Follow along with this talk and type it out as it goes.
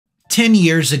10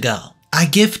 years ago, I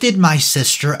gifted my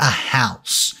sister a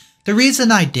house. The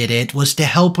reason I did it was to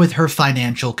help with her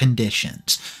financial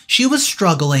conditions. She was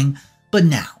struggling, but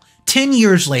now, 10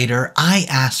 years later, I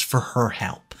asked for her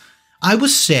help. I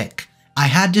was sick. I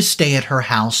had to stay at her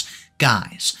house.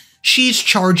 Guys, she's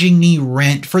charging me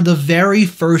rent for the very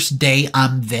first day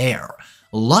I'm there.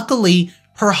 Luckily,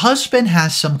 her husband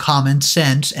has some common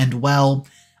sense and, well,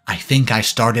 I think I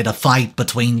started a fight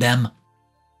between them.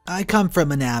 I come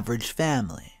from an average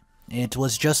family. It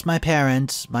was just my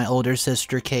parents, my older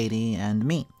sister Katie, and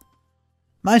me.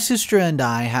 My sister and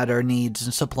I had our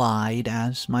needs supplied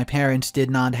as my parents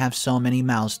did not have so many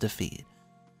mouths to feed.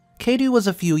 Katie was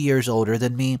a few years older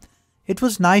than me. It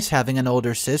was nice having an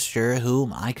older sister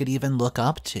whom I could even look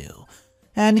up to,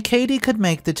 and Katie could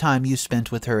make the time you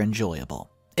spent with her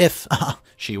enjoyable, if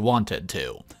she wanted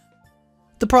to.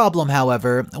 The problem,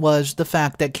 however, was the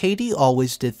fact that Katie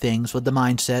always did things with the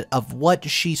mindset of what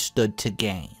she stood to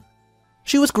gain.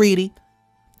 She was greedy.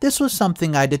 This was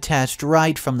something I detested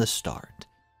right from the start.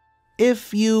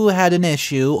 If you had an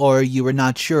issue or you were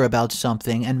not sure about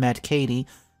something and met Katie,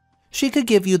 she could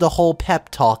give you the whole pep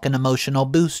talk and emotional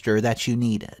booster that you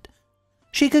needed.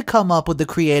 She could come up with the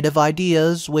creative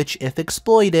ideas which, if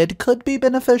exploited, could be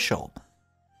beneficial.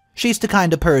 She's the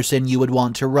kind of person you would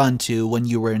want to run to when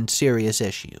you were in serious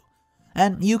issue,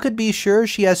 and you could be sure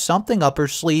she has something up her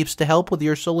sleeves to help with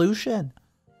your solution.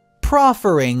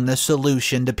 Proffering the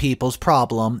solution to people's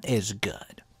problem is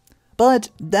good, but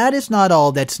that is not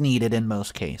all that's needed in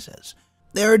most cases.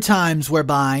 There are times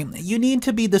whereby you need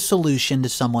to be the solution to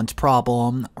someone's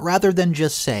problem rather than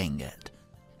just saying it.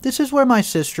 This is where my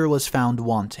sister was found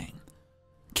wanting.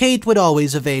 Kate would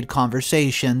always evade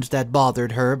conversations that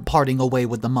bothered her, parting away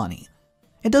with the money.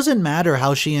 It doesn't matter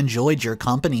how she enjoyed your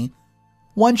company.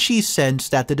 Once she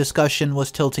sensed that the discussion was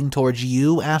tilting towards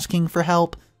you asking for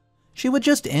help, she would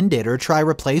just end it or try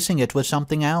replacing it with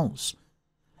something else.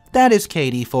 That is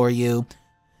Katie for you.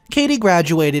 Katie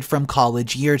graduated from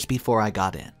college years before I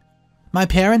got in. My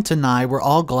parents and I were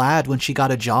all glad when she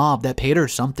got a job that paid her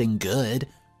something good.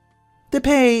 The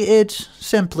pay, it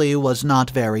simply was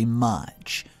not very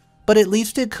much, but at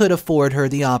least it could afford her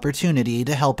the opportunity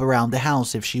to help around the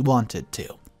house if she wanted to.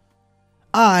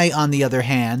 I, on the other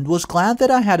hand, was glad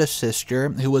that I had a sister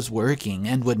who was working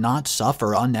and would not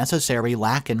suffer unnecessary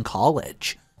lack in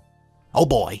college. Oh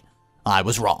boy, I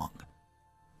was wrong.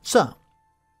 So,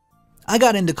 I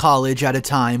got into college at a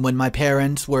time when my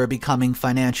parents were becoming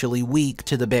financially weak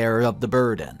to the bearer of the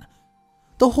burden.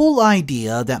 The whole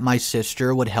idea that my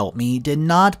sister would help me did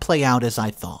not play out as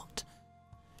I thought.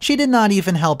 She did not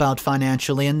even help out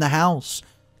financially in the house.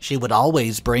 She would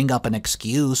always bring up an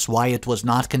excuse why it was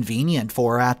not convenient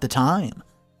for her at the time.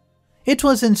 It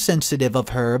was insensitive of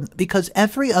her because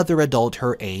every other adult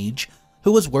her age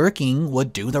who was working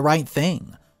would do the right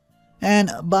thing.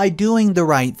 And by doing the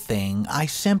right thing, I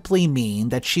simply mean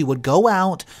that she would go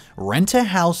out, rent a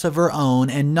house of her own,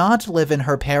 and not live in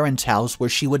her parents' house where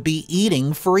she would be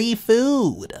eating free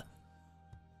food.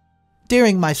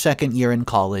 During my second year in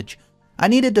college, I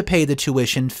needed to pay the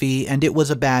tuition fee, and it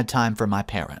was a bad time for my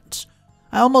parents.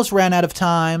 I almost ran out of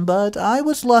time, but I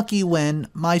was lucky when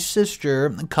my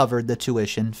sister covered the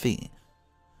tuition fee.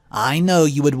 I know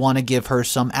you would want to give her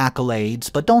some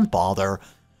accolades, but don't bother.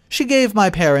 She gave my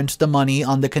parents the money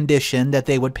on the condition that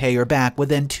they would pay her back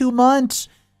within 2 months.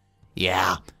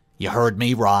 Yeah, you heard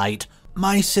me right.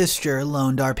 My sister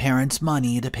loaned our parents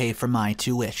money to pay for my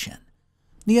tuition.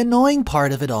 The annoying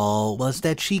part of it all was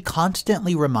that she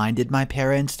constantly reminded my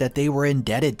parents that they were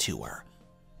indebted to her.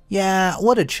 Yeah,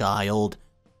 what a child.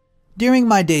 During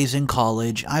my days in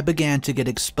college, I began to get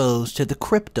exposed to the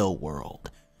crypto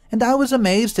world, and I was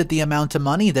amazed at the amount of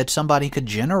money that somebody could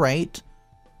generate.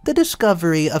 The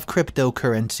discovery of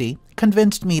cryptocurrency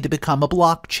convinced me to become a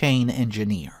blockchain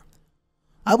engineer.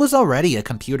 I was already a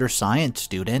computer science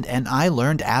student and I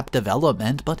learned app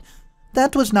development, but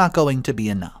that was not going to be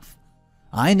enough.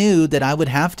 I knew that I would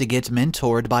have to get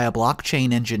mentored by a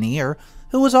blockchain engineer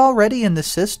who was already in the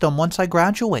system once I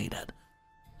graduated.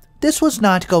 This was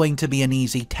not going to be an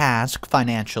easy task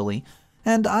financially,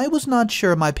 and I was not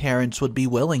sure my parents would be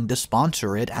willing to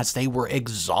sponsor it as they were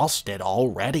exhausted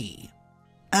already.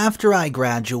 After I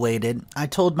graduated, I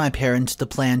told my parents the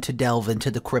plan to delve into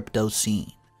the crypto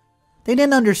scene. They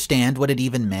didn't understand what it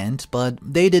even meant, but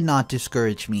they did not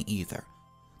discourage me either.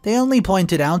 They only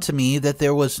pointed out to me that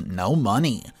there was no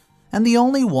money, and the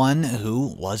only one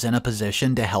who was in a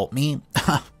position to help me,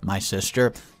 my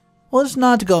sister, was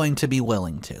not going to be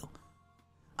willing to.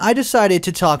 I decided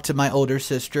to talk to my older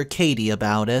sister Katie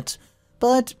about it,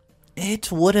 but it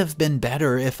would have been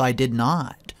better if I did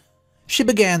not. She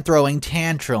began throwing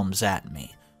tantrums at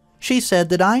me. She said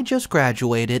that I just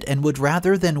graduated and would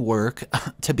rather than work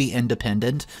to be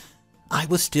independent, I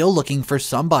was still looking for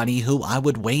somebody who I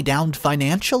would weigh down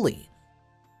financially.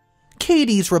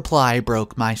 Katie's reply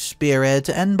broke my spirit,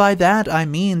 and by that I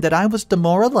mean that I was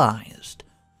demoralized.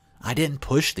 I didn't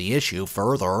push the issue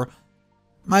further.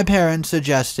 My parents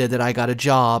suggested that I got a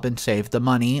job and save the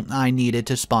money I needed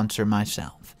to sponsor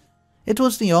myself. It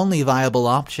was the only viable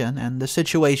option, and the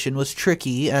situation was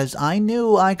tricky as I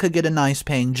knew I could get a nice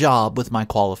paying job with my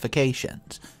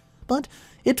qualifications. But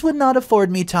it would not afford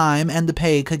me time, and the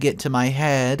pay could get to my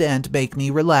head and make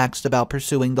me relaxed about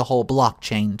pursuing the whole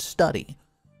blockchain study.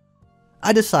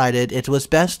 I decided it was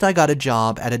best I got a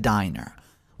job at a diner,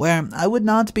 where I would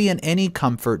not be in any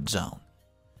comfort zone.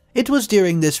 It was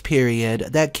during this period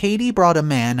that Katie brought a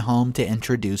man home to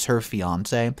introduce her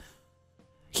fiancé.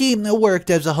 He worked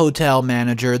as a hotel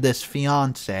manager, this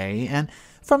fiancé, and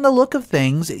from the look of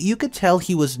things, you could tell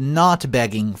he was not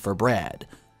begging for bread.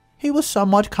 He was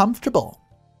somewhat comfortable.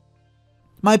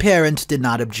 My parents did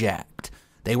not object.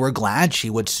 They were glad she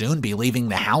would soon be leaving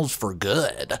the house for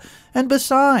good, and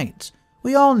besides,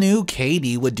 we all knew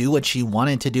Katie would do what she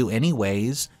wanted to do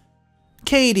anyways.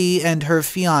 Katie and her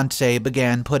fiancé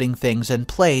began putting things in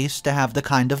place to have the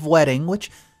kind of wedding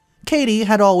which Katie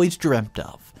had always dreamt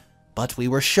of, but we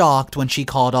were shocked when she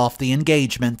called off the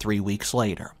engagement 3 weeks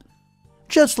later.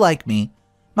 Just like me,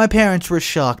 my parents were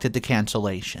shocked at the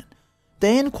cancellation.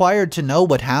 They inquired to know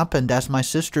what happened as my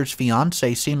sister's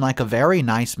fiancé seemed like a very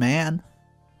nice man,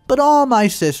 but all my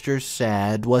sisters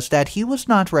said was that he was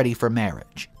not ready for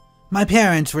marriage. My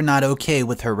parents were not okay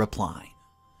with her reply.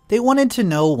 They wanted to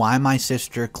know why my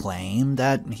sister claimed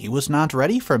that he was not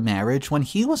ready for marriage when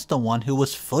he was the one who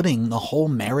was footing the whole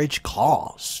marriage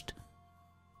cost.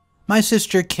 My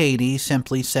sister Katie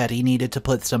simply said he needed to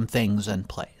put some things in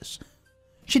place.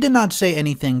 She did not say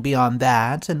anything beyond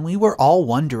that, and we were all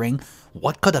wondering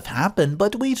what could have happened,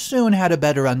 but we soon had a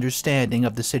better understanding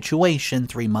of the situation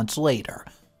 3 months later,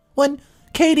 when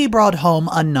Katie brought home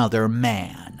another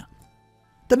man.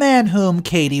 The man whom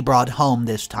Katie brought home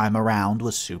this time around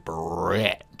was super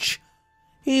rich.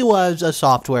 He was a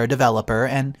software developer,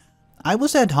 and I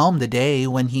was at home the day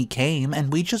when he came,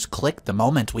 and we just clicked the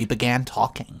moment we began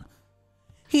talking.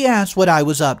 He asked what I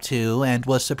was up to, and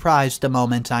was surprised the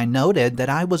moment I noted that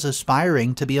I was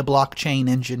aspiring to be a blockchain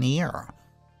engineer.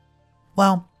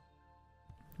 Well,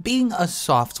 being a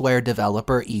software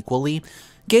developer equally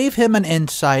gave him an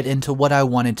insight into what I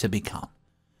wanted to become.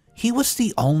 He was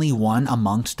the only one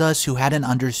amongst us who had an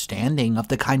understanding of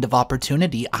the kind of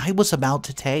opportunity I was about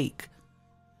to take.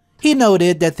 He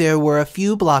noted that there were a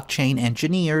few blockchain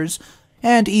engineers,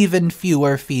 and even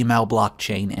fewer female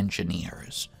blockchain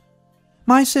engineers.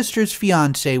 My sister's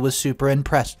fiancé was super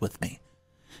impressed with me.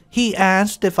 He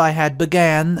asked if I had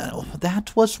began.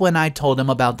 That was when I told him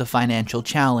about the financial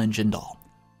challenge and all.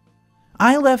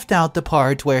 I left out the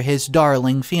part where his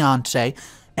darling fiancé,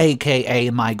 aka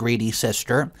my greedy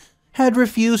sister, had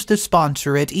refused to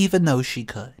sponsor it even though she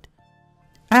could.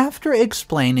 After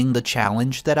explaining the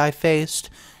challenge that I faced,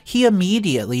 he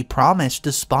immediately promised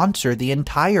to sponsor the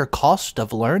entire cost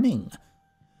of learning.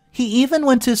 He even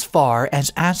went as far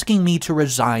as asking me to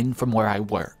resign from where I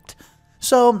worked,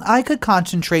 so I could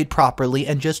concentrate properly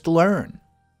and just learn.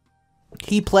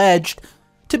 He pledged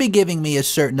to be giving me a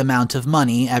certain amount of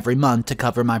money every month to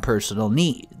cover my personal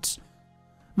needs.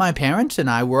 My parents and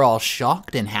I were all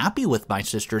shocked and happy with my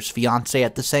sister's fiancé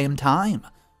at the same time.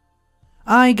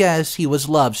 I guess he was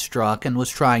love-struck and was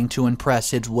trying to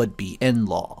impress his would-be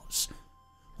in-laws.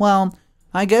 Well,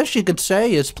 I guess you could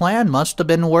say his plan must have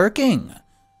been working.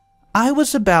 I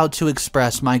was about to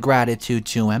express my gratitude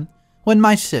to him when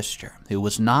my sister, who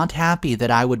was not happy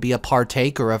that I would be a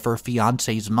partaker of her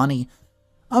fiancé's money,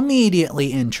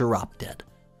 immediately interrupted.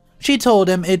 She told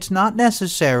him it's not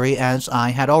necessary as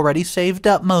I had already saved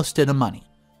up most of the money.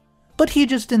 But he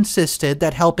just insisted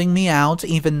that helping me out,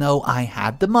 even though I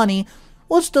had the money,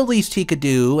 was the least he could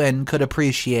do and could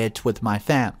appreciate with my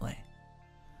family.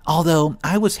 Although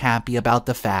I was happy about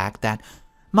the fact that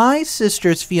my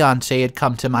sister's fiancé had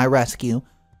come to my rescue,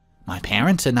 my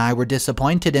parents and I were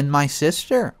disappointed in my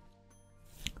sister.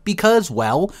 Because,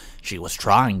 well, she was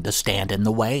trying to stand in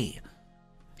the way.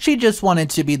 She just wanted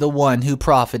to be the one who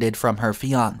profited from her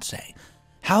fiancé.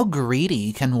 How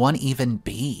greedy can one even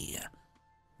be?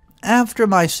 After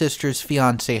my sister's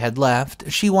fiancé had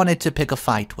left, she wanted to pick a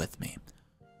fight with me.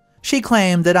 She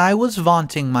claimed that I was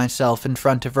vaunting myself in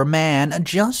front of her man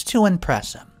just to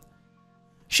impress him.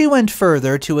 She went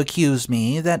further to accuse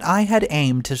me that I had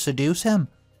aimed to seduce him.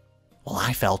 Well,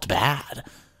 I felt bad.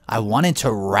 I wanted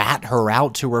to rat her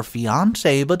out to her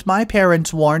fiancé, but my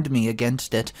parents warned me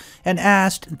against it and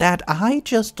asked that I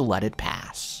just let it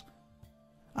pass.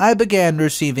 I began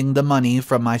receiving the money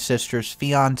from my sister's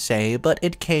fiancé, but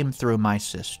it came through my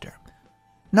sister.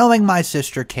 Knowing my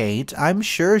sister Kate, I'm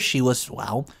sure she's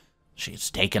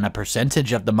taken a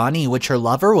percentage of the money which her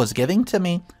lover was giving to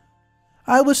me.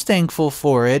 I was thankful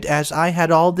for it, as I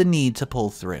had all the need to pull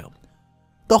through.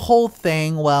 The whole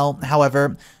thing,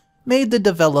 however, made the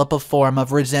develop a form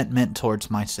of resentment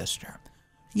towards my sister.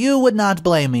 You would not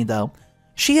blame me, though.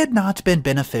 She had not been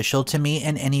beneficial to me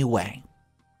in any way.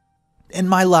 In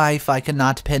my life, I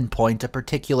cannot pinpoint a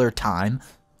particular time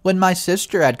when my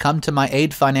sister had come to my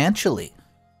aid financially.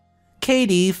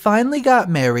 Katie finally got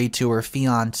married to her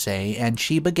fiancé, and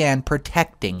she began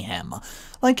protecting him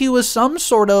like he was some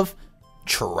sort of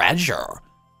treasure.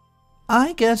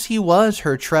 I guess he was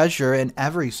her treasure in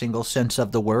every single sense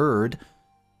of the word.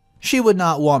 She would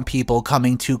not want people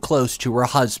coming too close to her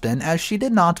husband, as she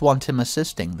did not want him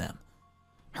assisting them.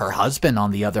 Her husband,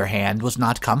 on the other hand, was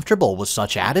not comfortable with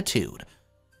such attitude.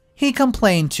 He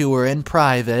complained to her in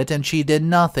private, and she did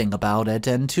nothing about it,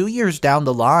 and 2 years down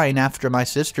the line after my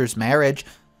sister's marriage,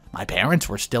 my parents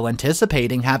were still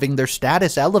anticipating having their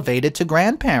status elevated to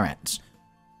grandparents.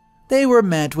 They were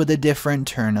met with a different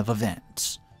turn of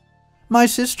events. My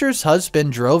sister's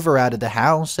husband drove her out of the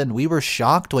house, and we were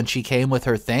shocked when she came with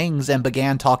her things and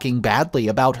began talking badly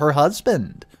about her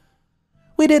husband.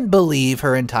 We didn't believe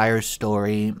her entire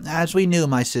story, as we knew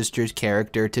my sister's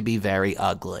character to be very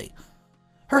ugly.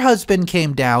 Her husband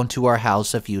came down to our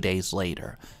house a few days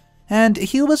later, and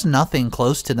he was nothing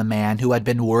close to the man who had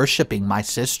been worshipping my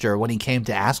sister when he came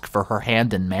to ask for her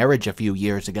hand in marriage a few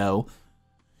years ago.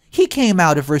 He came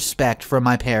out of respect for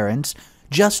my parents,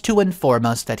 just to inform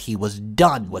us that he was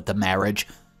done with the marriage,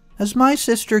 as my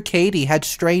sister Katie had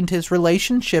strained his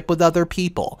relationship with other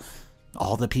people,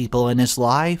 all the people in his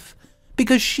life,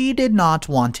 because she did not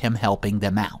want him helping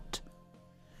them out.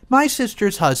 My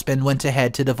sister's husband went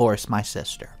ahead to divorce my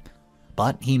sister,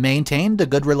 but he maintained a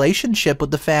good relationship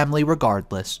with the family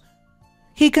regardless.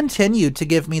 He continued to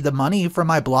give me the money for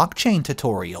my blockchain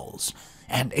tutorials,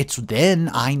 and it's then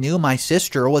I knew my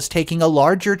sister was taking a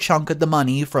larger chunk of the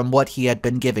money from what he had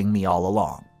been giving me all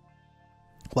along.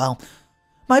 Well,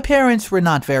 my parents were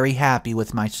not very happy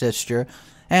with my sister,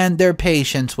 and their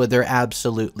patience with her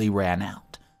absolutely ran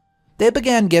out. They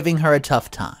began giving her a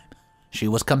tough time. She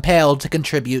was compelled to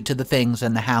contribute to the things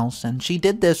in the house, and she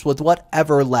did this with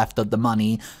whatever left of the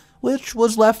money, which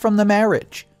was left from the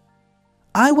marriage.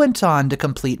 I went on to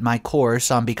complete my course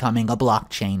on becoming a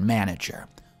blockchain manager.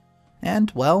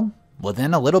 And,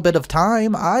 within a little bit of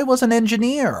time, I was an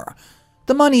engineer.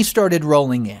 The money started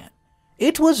rolling in.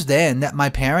 It was then that my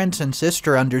parents and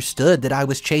sister understood that I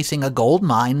was chasing a gold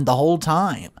mine the whole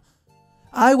time.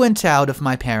 I went out of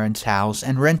my parents' house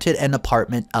and rented an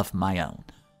apartment of my own.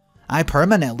 I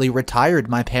permanently retired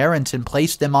my parents and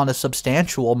placed them on a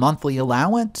substantial monthly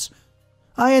allowance.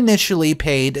 I initially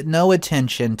paid no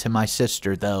attention to my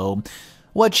sister, though,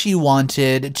 what she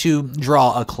wanted to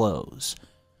draw a close.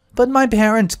 But my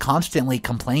parents constantly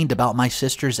complained about my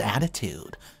sister's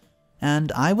attitude, and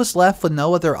I was left with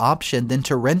no other option than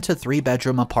to rent a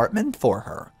 3-bedroom apartment for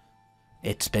her.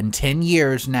 It's been 10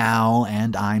 years now,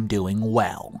 and I'm doing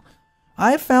well.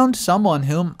 I've found someone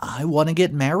whom I want to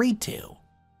get married to.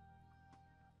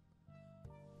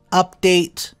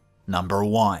 Update number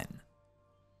 1.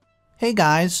 Hey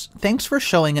guys, thanks for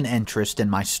showing an interest in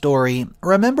my story.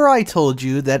 Remember I told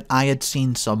you that I had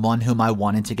seen someone whom I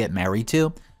wanted to get married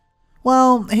to?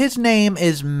 Well, his name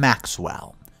is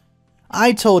Maxwell.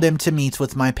 I told him to meet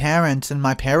with my parents, and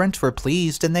my parents were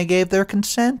pleased and they gave their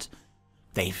consent.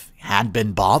 They had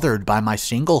been bothered by my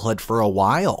singlehood for a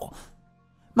while.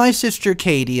 My sister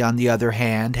Katie, on the other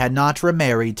hand, had not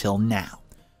remarried till now.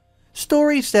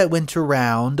 Stories that went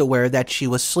around were that she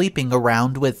was sleeping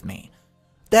around with me.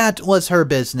 That was her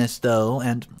business, though,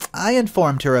 and I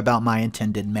informed her about my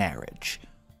intended marriage.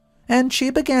 And she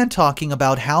began talking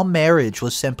about how marriage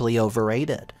was simply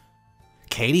overrated.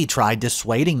 Katie tried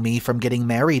dissuading me from getting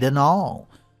married and all.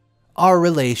 Our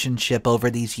relationship over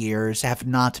these years have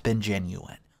not been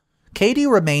genuine. Katie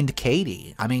remained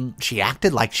Katie. She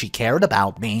acted like she cared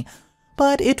about me,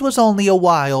 but it was only a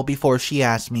while before she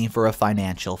asked me for a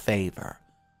financial favor.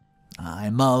 I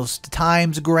most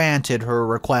times granted her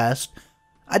request.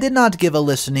 I did not give a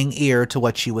listening ear to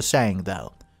what she was saying,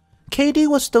 though. Katie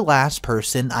was the last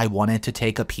person I wanted to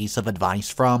take a piece of advice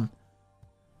from.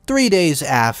 3 days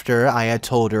after I had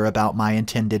told her about my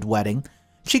intended wedding,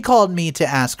 she called me to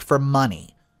ask for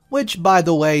money, which, by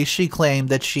the way, she claimed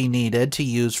that she needed to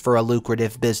use for a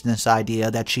lucrative business idea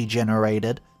that she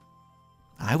generated.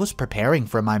 I was preparing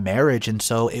for my marriage, and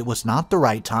so it was not the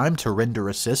right time to render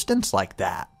assistance like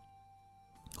that.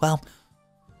 Well,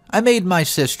 I made my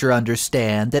sister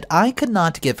understand that I could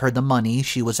not give her the money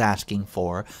she was asking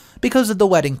for because of the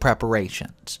wedding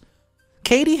preparations.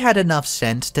 Katie had enough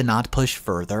sense to not push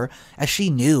further, as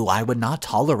she knew I would not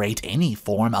tolerate any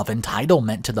form of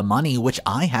entitlement to the money which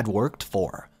I had worked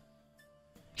for.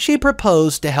 She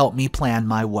proposed to help me plan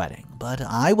my wedding, but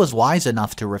I was wise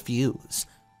enough to refuse.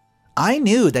 I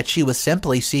knew that she was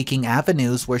simply seeking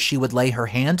avenues where she would lay her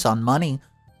hands on money.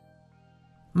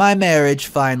 My marriage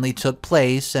finally took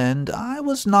place, and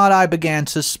I began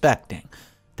suspecting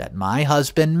that my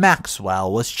husband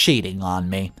Maxwell was cheating on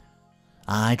me.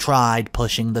 I tried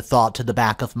pushing the thought to the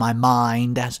back of my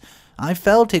mind, as I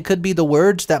felt it could be the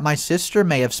words that my sister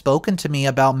may have spoken to me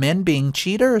about men being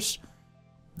cheaters.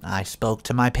 I spoke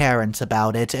to my parents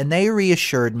about it, and they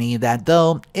reassured me that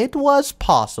though it was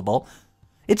possible,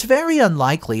 it's very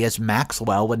unlikely, as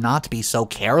Maxwell would not be so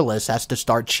careless as to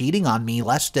start cheating on me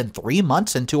less than 3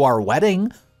 months into our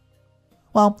wedding.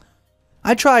 Well,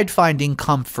 I tried finding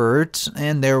comfort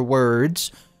in their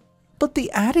words, but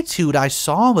the attitude I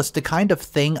saw was the kind of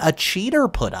thing a cheater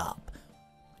put up.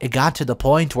 It got to the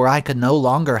point where I could no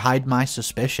longer hide my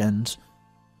suspicions.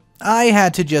 I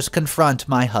had to just confront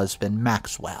my husband,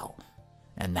 Maxwell,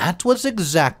 and that was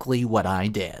exactly what I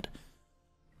did.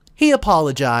 He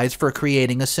apologized for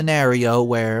creating a scenario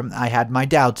where I had my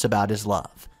doubts about his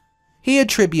love. He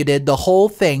attributed the whole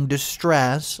thing to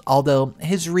stress, although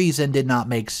his reason did not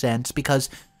make sense because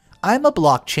I'm a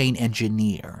blockchain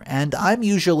engineer, and I'm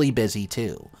usually busy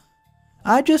too.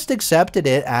 I just accepted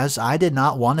it, as I did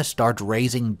not want to start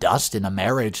raising dust in a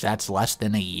marriage that's less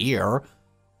than a year.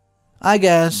 I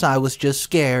guess I was just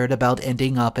scared about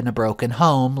ending up in a broken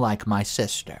home like my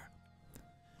sister.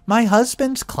 My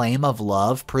husband's claim of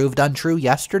love proved untrue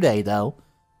yesterday, though,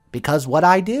 because what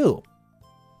I do?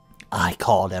 I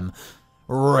called him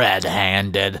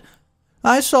red-handed.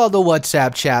 I saw the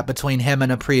WhatsApp chat between him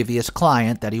and a previous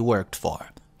client that he worked for.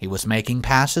 He was making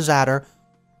passes at her.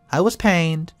 I was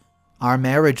pained. Our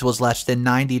marriage was less than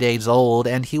 90 days old,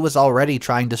 and he was already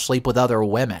trying to sleep with other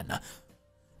women.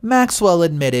 Maxwell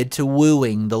admitted to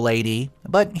wooing the lady,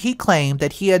 but he claimed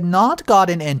that he had not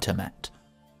gotten intimate.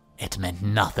 It meant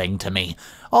nothing to me.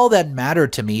 All that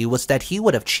mattered to me was that he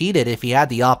would have cheated if he had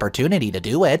the opportunity to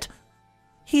do it.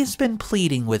 He's been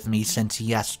pleading with me since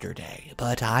yesterday,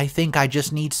 but I think I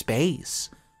just need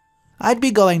space. I'd be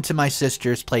going to my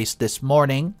sister's place this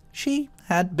morning. She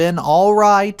had been all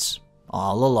right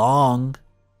all along.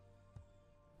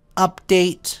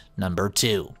 Update number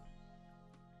 2.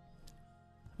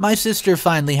 My sister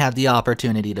finally had the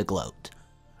opportunity to gloat.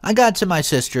 I got to my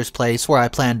sister's place where I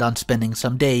planned on spending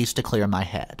some days to clear my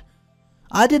head.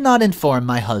 I did not inform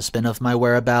my husband of my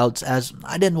whereabouts, as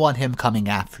I didn't want him coming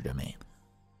after me.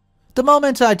 The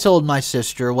moment I told my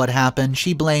sister what happened,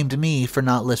 she blamed me for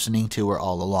not listening to her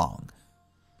all along.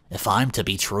 If I'm to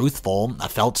be truthful, I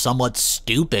felt somewhat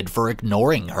stupid for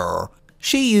ignoring her.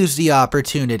 She used the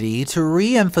opportunity to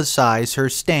re-emphasize her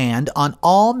stand on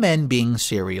all men being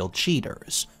serial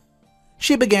cheaters.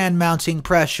 She began mounting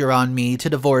pressure on me to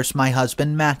divorce my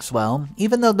husband Maxwell,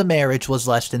 even though the marriage was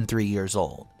less than 3 years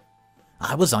old.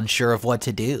 I was unsure of what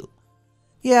to do.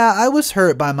 Yeah, I was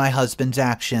hurt by my husband's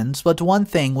actions, but one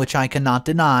thing which I cannot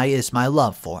deny is my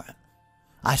love for him.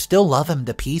 I still love him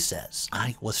to pieces.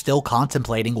 I was still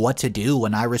contemplating what to do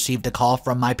when I received a call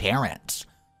from my parents.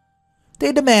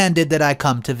 They demanded that I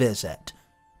come to visit.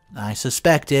 I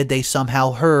suspected they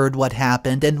somehow heard what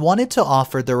happened and wanted to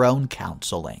offer their own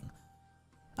counseling.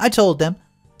 I told them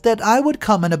that I would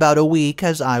come in about a week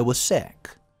as I was sick.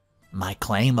 My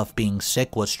claim of being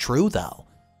sick was true, though.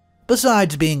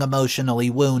 Besides being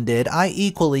emotionally wounded, I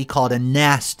equally caught a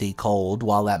nasty cold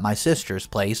while at my sister's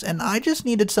place, and I just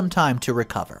needed some time to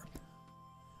recover.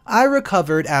 I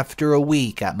recovered after a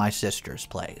week at my sister's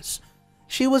place.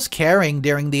 She was caring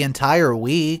during the entire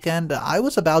week, and I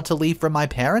was about to leave for my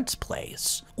parents'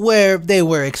 place, where they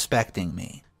were expecting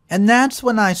me. And that's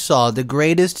when I saw the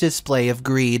greatest display of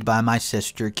greed by my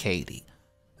sister Katie.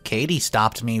 Katie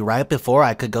stopped me right before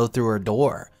I could go through her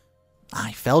door.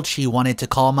 I felt she wanted to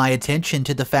call my attention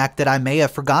to the fact that I may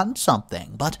have forgotten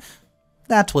something, but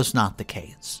that was not the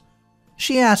case.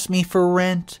 She asked me for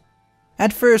rent.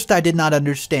 At first, I did not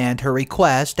understand her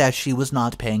request, as she was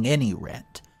not paying any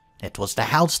rent. It was the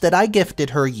house that I gifted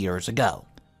her years ago.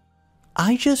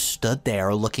 I just stood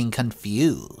there looking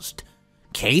confused.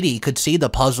 Katie could see the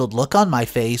puzzled look on my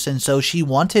face, and so she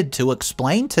wanted to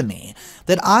explain to me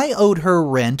that I owed her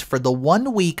rent for the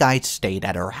 1 week I stayed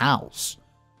at her house.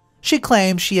 She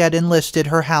claimed she had enlisted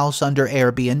her house under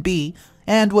Airbnb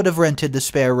and would have rented the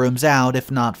spare rooms out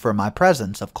if not for my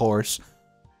presence, of course.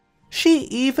 She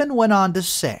even went on to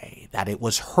say that it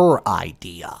was her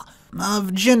idea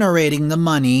of generating the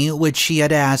money which she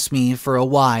had asked me for a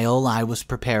while I was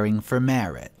preparing for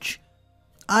marriage.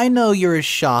 I know you're as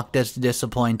shocked as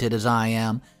disappointed as I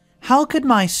am. How could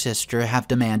my sister have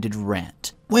demanded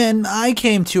rent when I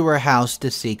came to her house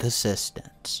to seek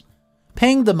assistance?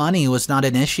 Paying the money was not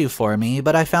an issue for me,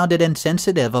 but I found it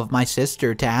insensitive of my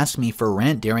sister to ask me for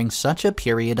rent during such a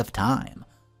period of time.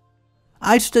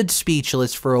 I stood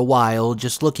speechless for a while,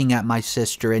 just looking at my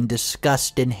sister in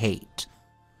disgust and hate.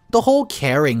 The whole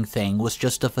caring thing was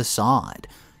just a facade.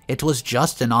 It was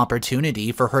just an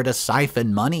opportunity for her to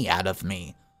siphon money out of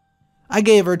me. I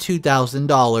gave her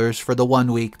 $2,000 for the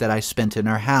 1 week that I spent in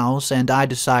her house, and I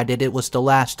decided it was the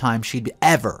last time she'd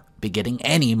ever be getting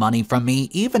any money from me,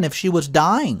 even if she was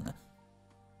dying.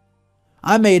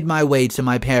 I made my way to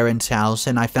my parents' house,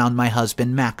 and I found my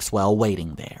husband Maxwell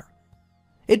waiting there.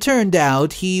 It turned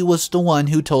out he was the one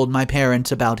who told my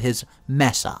parents about his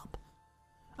mess-up.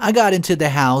 I got into the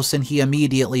house, and he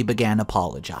immediately began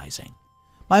apologizing.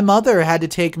 My mother had to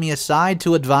take me aside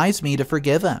to advise me to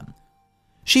forgive him.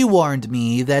 She warned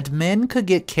me that men could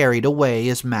get carried away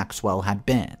as Maxwell had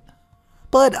been,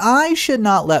 but I should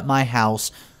not let my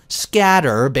house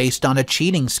scatter based on a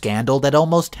cheating scandal that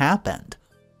almost happened.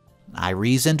 I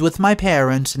reasoned with my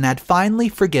parents and had finally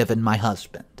forgiven my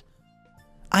husband.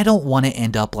 I don't want to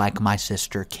end up like my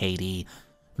sister Katie.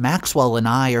 Maxwell and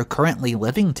I are currently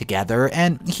living together,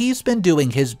 and he's been doing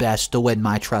his best to win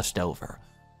my trust over.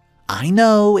 I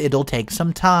know it'll take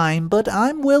some time, but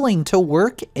I'm willing to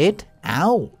work it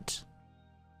out.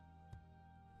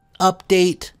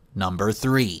 Update number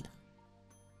 3.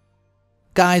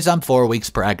 Guys, I'm 4 weeks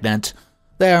pregnant.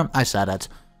 There, I said it.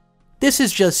 This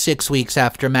is just 6 weeks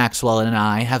after Maxwell and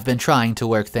I have been trying to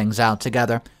work things out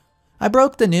together. I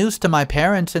broke the news to my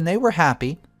parents and they were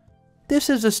happy. This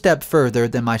is a step further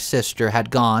than my sister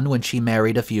had gone when she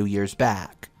married a few years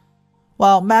back.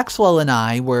 While Maxwell and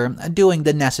I were doing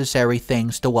the necessary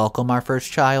things to welcome our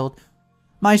first child,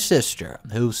 my sister,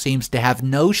 who seems to have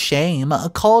no shame,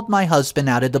 called my husband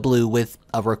out of the blue with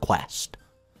a request.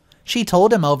 She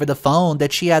told him over the phone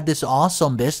that she had this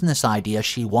awesome business idea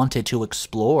she wanted to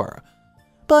explore,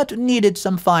 but needed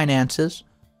some finances.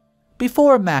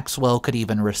 Before Maxwell could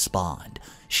even respond,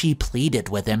 she pleaded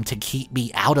with him to keep me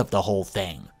out of the whole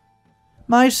thing.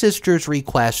 My sister's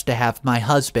request to have my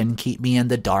husband keep me in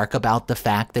the dark about the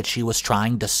fact that she was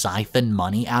trying to siphon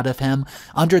money out of him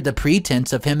under the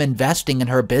pretense of him investing in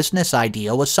her business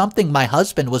idea was something my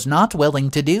husband was not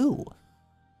willing to do.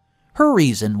 Her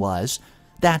reason was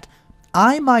that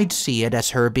I might see it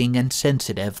as her being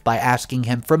insensitive by asking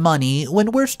him for money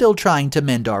when we're still trying to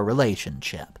mend our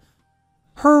relationship.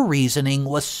 Her reasoning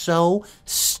was so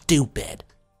stupid.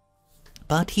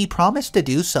 But he promised to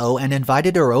do so and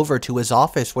invited her over to his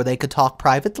office where they could talk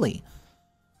privately.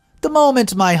 The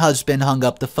moment my husband hung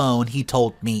up the phone, he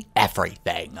told me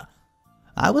everything.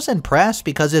 I was impressed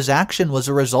because his action was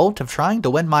a result of trying to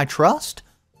win my trust.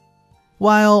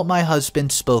 While my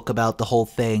husband spoke about the whole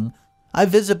thing, I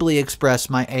visibly expressed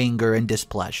my anger and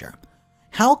displeasure.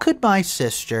 How could my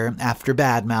sister, after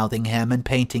bad-mouthing him and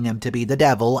painting him to be the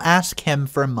devil, ask him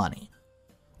for money?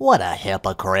 What a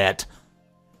hypocrite!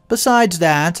 Besides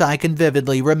that, I can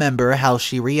vividly remember how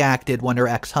she reacted when her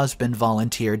ex-husband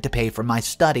volunteered to pay for my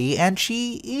study, and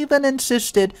she even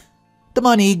insisted the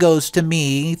money goes to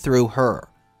me through her.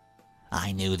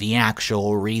 I knew the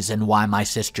actual reason why my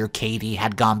sister Katie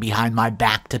had gone behind my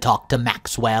back to talk to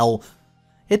Maxwell.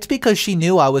 It's because she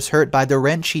knew I was hurt by the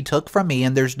rent she took from me,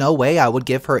 and there's no way I would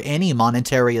give her any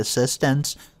monetary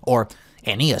assistance, or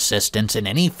any assistance in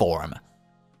any form.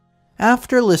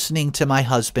 After listening to my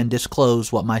husband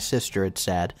disclose what my sister had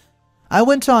said, I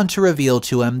went on to reveal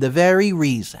to him the very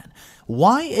reason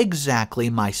why exactly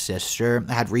my sister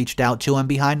had reached out to him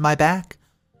behind my back.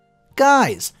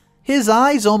 Guys, his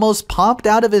eyes almost popped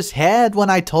out of his head when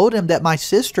I told him that my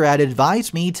sister had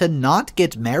advised me to not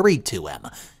get married to him,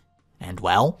 and,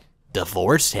 well,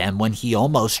 divorce him when he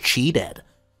almost cheated.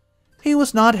 He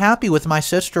was not happy with my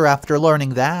sister after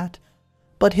learning that,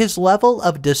 but his level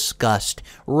of disgust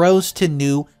rose to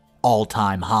new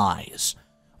all-time highs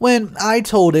when I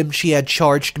told him she had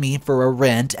charged me for a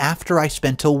rent after I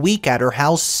spent a week at her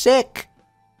house sick.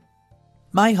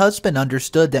 My husband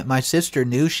understood that my sister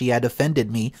knew she had offended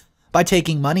me by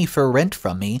taking money for rent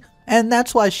from me, and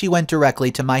that's why she went directly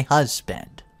to my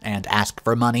husband and asked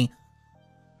for money.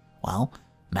 Well,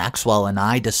 Maxwell and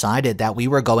I decided that we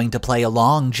were going to play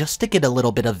along just to get a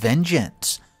little bit of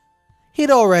vengeance. He'd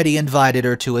already invited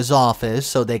her to his office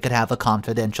so they could have a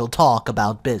confidential talk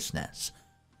about business.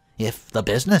 if the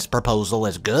business proposal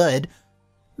is good.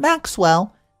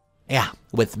 Maxwell,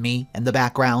 with me in the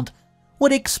background,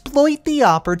 would exploit the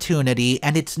opportunity,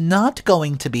 and it's not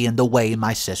going to be in the way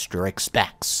my sister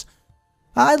expects.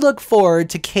 I look forward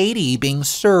to Katie being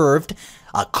served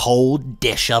a cold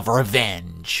dish of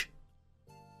revenge.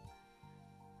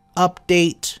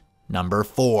 Update number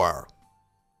 4.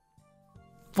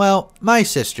 Well, my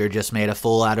sister just made a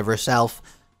fool out of herself.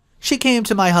 She came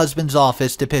to my husband's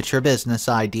office to pitch her business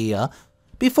idea.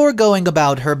 Before going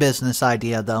about her business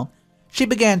idea, though, she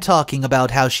began talking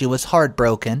about how she was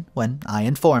heartbroken when I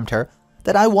informed her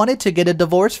that I wanted to get a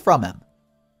divorce from him.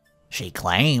 She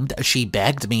claimed she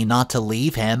begged me not to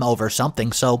leave him over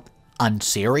something so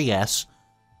unserious.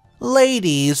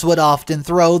 Ladies would often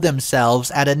throw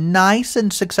themselves at a nice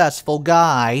and successful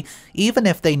guy, even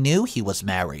if they knew he was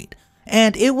married.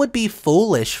 And it would be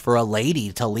foolish for a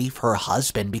lady to leave her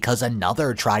husband because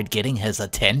another tried getting his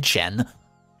attention.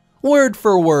 Word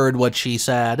for word what she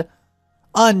said.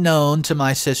 Unknown to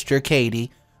my sister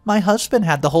Katie, my husband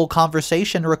had the whole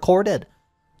conversation recorded.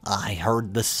 I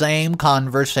heard the same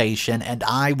conversation and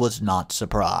I was not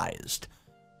surprised.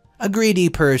 A greedy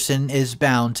person is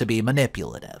bound to be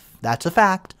manipulative. That's a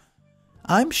fact.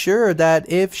 I'm sure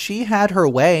that if she had her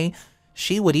way,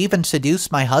 she would even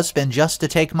seduce my husband just to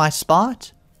take my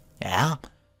spot. Yeah.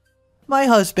 My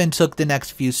husband took the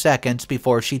next few seconds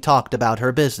before she talked about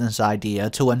her business idea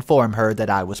to inform her that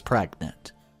I was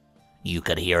pregnant. You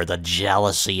could hear the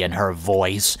jealousy in her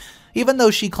voice, even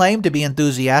though she claimed to be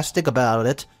enthusiastic about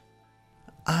it.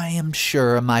 I am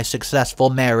sure my successful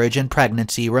marriage and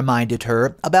pregnancy reminded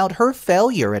her about her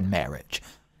failure in marriage,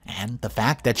 and the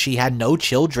fact that she had no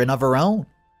children of her own.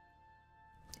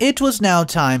 It was now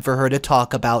time for her to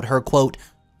talk about her, quote,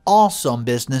 awesome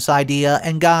business idea,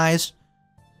 and guys,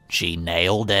 she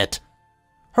nailed it.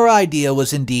 Her idea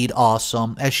was indeed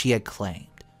awesome, as she had claimed.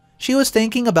 She was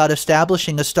thinking about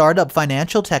establishing a startup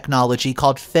financial technology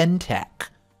called fintech.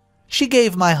 She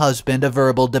gave my husband a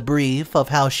verbal debrief of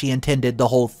how she intended the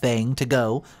whole thing to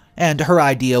go, and her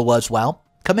idea was, well,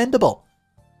 commendable.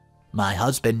 My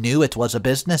husband knew it was a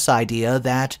business idea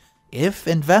that, if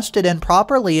invested in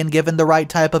properly and given the right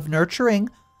type of nurturing,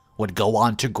 would go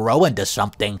on to grow into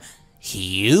something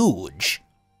huge.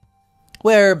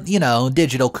 Where,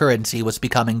 digital currency was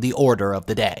becoming the order of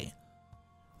the day.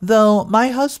 Though my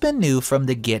husband knew from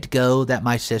the get-go that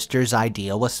my sister's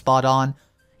idea was spot on,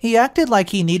 he acted like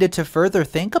he needed to further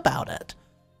think about it.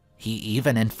 He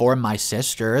even informed my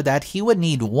sister that he would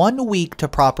need 1 week to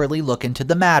properly look into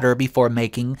the matter before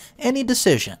making any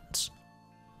decisions.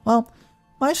 Well,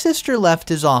 my sister left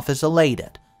his office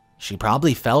elated. She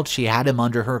probably felt she had him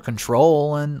under her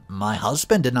control, and my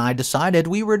husband and I decided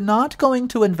we were not going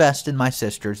to invest in my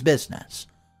sister's business.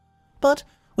 But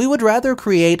we would rather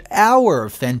create our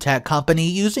fintech company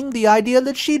using the idea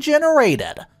that she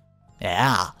generated.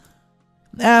 Yeah.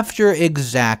 After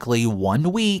exactly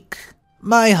 1 week,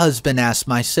 my husband asked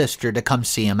my sister to come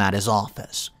see him at his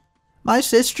office. My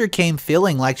sister came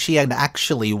feeling like she had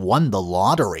actually won the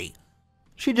lottery.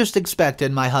 She just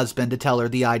expected my husband to tell her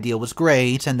the idea was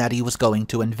great and that he was going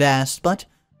to invest, but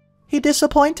he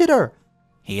disappointed her.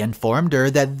 He informed her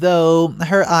that though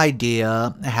her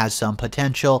idea has some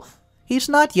potential, he's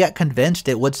not yet convinced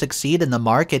it would succeed in the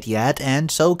market yet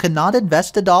and so cannot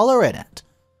invest $1 in it.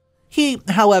 He,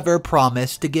 however,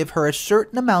 promised to give her a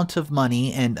certain amount of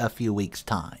money in a few weeks'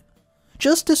 time.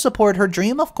 Just to support her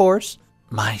dream, of course.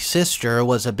 My sister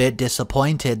was a bit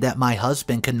disappointed that my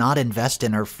husband could not invest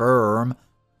in her firm,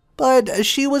 but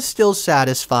she was still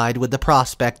satisfied with the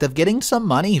prospect of getting some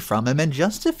money from him in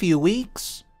just a few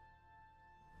weeks.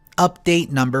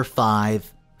 Update number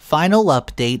 5. Final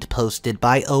update posted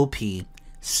by OP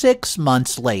 6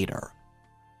 months later.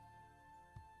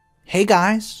 Hey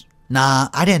guys. Nah,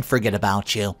 I didn't forget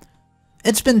about you.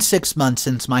 It's been 6 months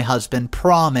since my husband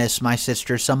promised my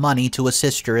sister some money to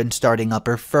assist her in starting up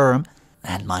her firm,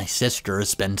 and my sister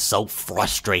has been so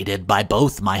frustrated by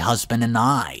both my husband and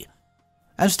I.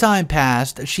 As time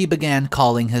passed, she began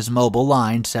calling his mobile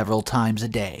line several times a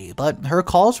day, but her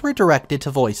calls were directed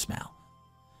to voicemail.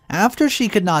 After she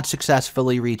could not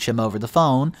successfully reach him over the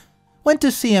phone, went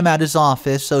to see him at his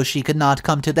office so she could not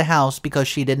come to the house because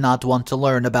she did not want to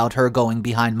learn about her going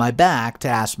behind my back to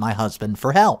ask my husband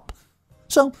for help.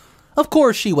 So, of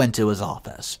course, she went to his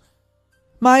office.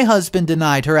 My husband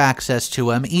denied her access to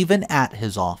him even at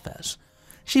his office.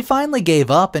 She finally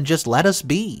gave up and just let us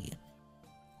be.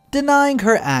 Denying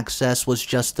her access was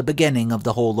just the beginning of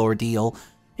the whole ordeal.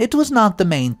 It was not the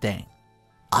main thing.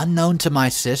 Unknown to my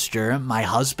sister, my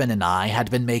husband and I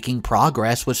had been making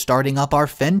progress with starting up our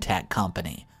fintech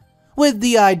company. with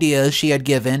the idea she had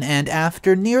given, and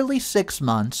after nearly 6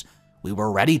 months, we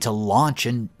were ready to launch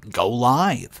and go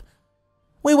live.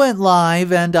 We went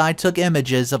live, and I took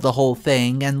images of the whole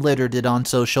thing and littered it on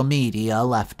social media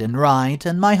left and right,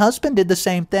 and my husband did the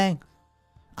same thing.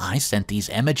 I sent these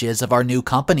images of our new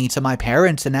company to my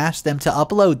parents and asked them to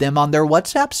upload them on their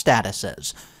WhatsApp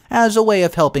statuses as a way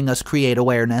of helping us create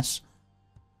awareness.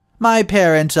 My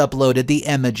parents uploaded the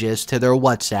images to their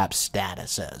WhatsApp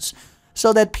statuses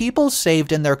so that people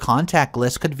saved in their contact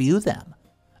list could view them.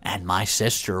 And my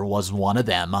sister was one of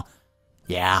them.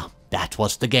 Yeah, that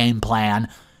was the game plan,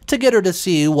 to get her to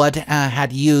see what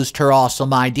had used her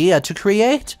awesome idea to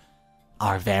create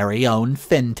our very own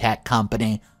fintech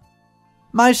company.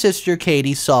 My sister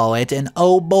Katie saw it, and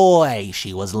oh boy,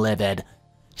 she was livid.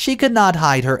 She could not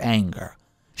hide her anger.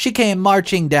 She came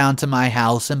marching down to my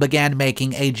house and began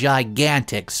making a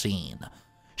gigantic scene.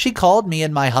 She called me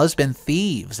and my husband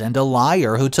thieves and a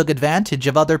liar who took advantage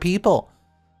of other people.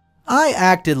 I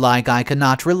acted like I could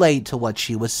not relate to what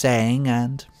she was saying,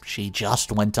 and she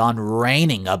just went on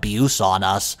raining abuse on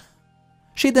us.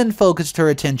 She then focused her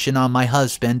attention on my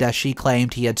husband as she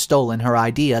claimed he had stolen her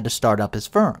idea to start up his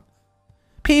firm.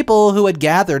 People who had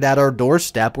gathered at our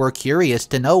doorstep were curious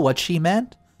to know what she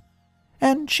meant.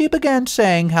 And she began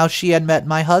saying how she had met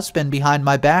my husband behind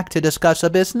my back to discuss a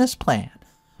business plan,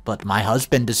 but my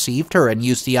husband deceived her and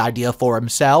used the idea for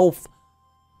himself.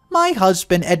 My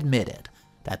husband admitted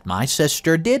that my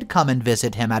sister did come and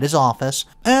visit him at his office,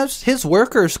 as his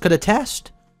workers could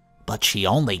attest. But she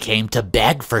only came to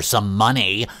beg for some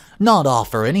money, not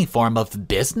offer any form of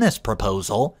business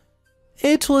proposal.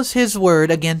 It was his word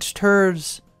against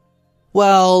hers.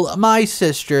 Well, my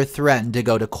sister threatened to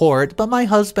go to court, but my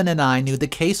husband and I knew the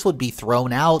case would be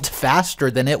thrown out faster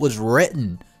than it was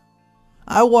written.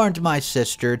 I warned my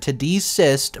sister to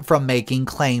desist from making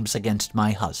claims against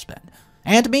my husband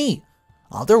and me.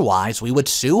 Otherwise, we would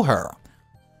sue her.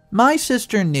 My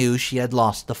sister knew she had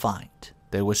lost the fight.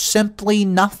 There was simply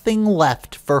nothing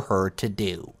left for her to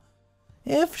do.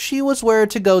 If she was where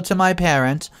to go to my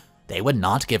parents, they would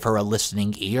not give her a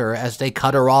listening ear, as they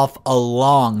cut her off a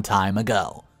long time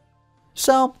ago.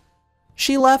 So,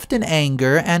 she left in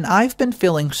anger, and I've been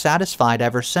feeling satisfied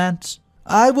ever since.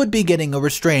 I would be getting a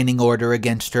restraining order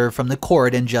against her from the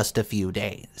court in just a few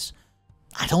days.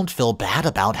 I don't feel bad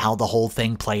about how the whole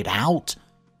thing played out.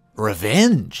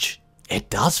 Revenge. It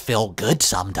does feel good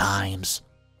sometimes.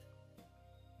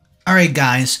 Alright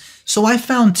guys, so I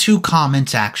found 2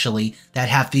 comments actually that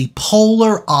have the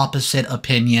polar opposite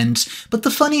opinions, but the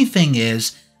funny thing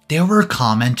is, there were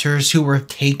commenters who were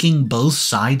taking both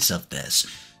sides of this.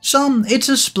 So it's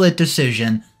a split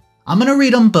decision. I'm gonna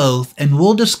read them both and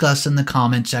we'll discuss in the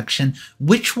comment section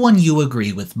which one you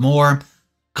agree with more.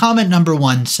 Comment number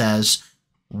 1 says,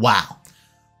 "Wow,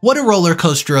 what a roller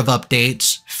coaster of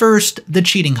updates. First, the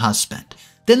cheating husband.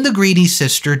 Then the greedy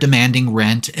sister demanding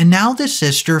rent, and now the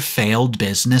sister failed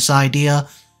business idea.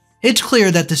 It's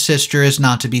clear that the sister is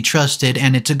not to be trusted,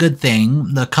 and it's a good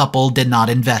thing the couple did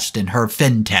not invest in her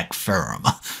fintech firm.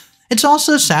 It's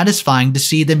also satisfying to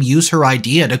see them use her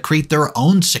idea to create their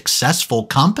own successful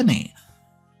company.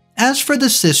 As for the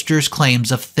sister's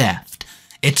claims of theft,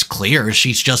 it's clear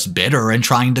she's just bitter and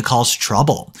trying to cause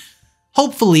trouble.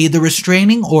 Hopefully, the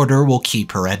restraining order will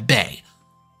keep her at bay."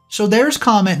 So there's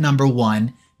comment number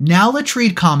 1. Now let's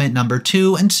read comment number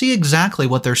 2 and see exactly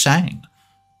what they're saying.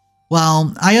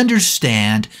 Well, I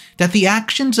understand that the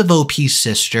actions of OP's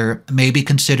sister may be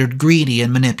considered greedy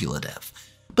and manipulative,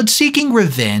 but seeking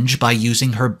revenge by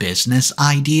using her business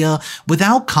idea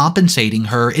without compensating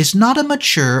her is not a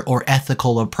mature or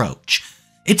ethical approach.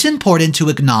 It's important to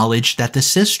acknowledge that the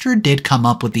sister did come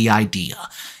up with the idea,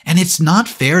 and it's not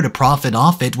fair to profit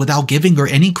off it without giving her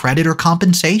any credit or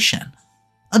compensation.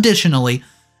 Additionally,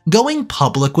 going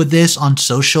public with this on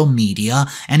social media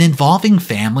and involving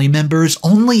family members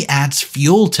only adds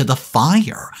fuel to the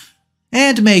fire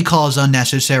and may cause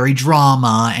unnecessary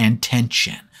drama and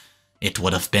tension. It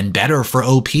would have been better for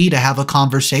OP to have a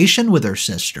conversation with her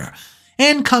sister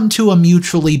and come to a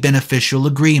mutually beneficial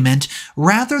agreement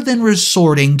rather than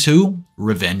resorting to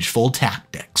revengeful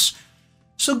tactics.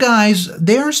 So guys,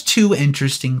 there's 2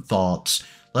 interesting thoughts.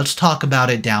 Let's talk about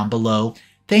it down below.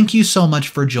 Thank you so much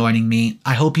for joining me.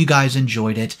 I hope you guys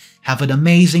enjoyed it. Have an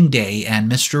amazing day,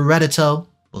 and Mr. Reddito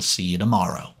will see you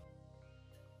tomorrow.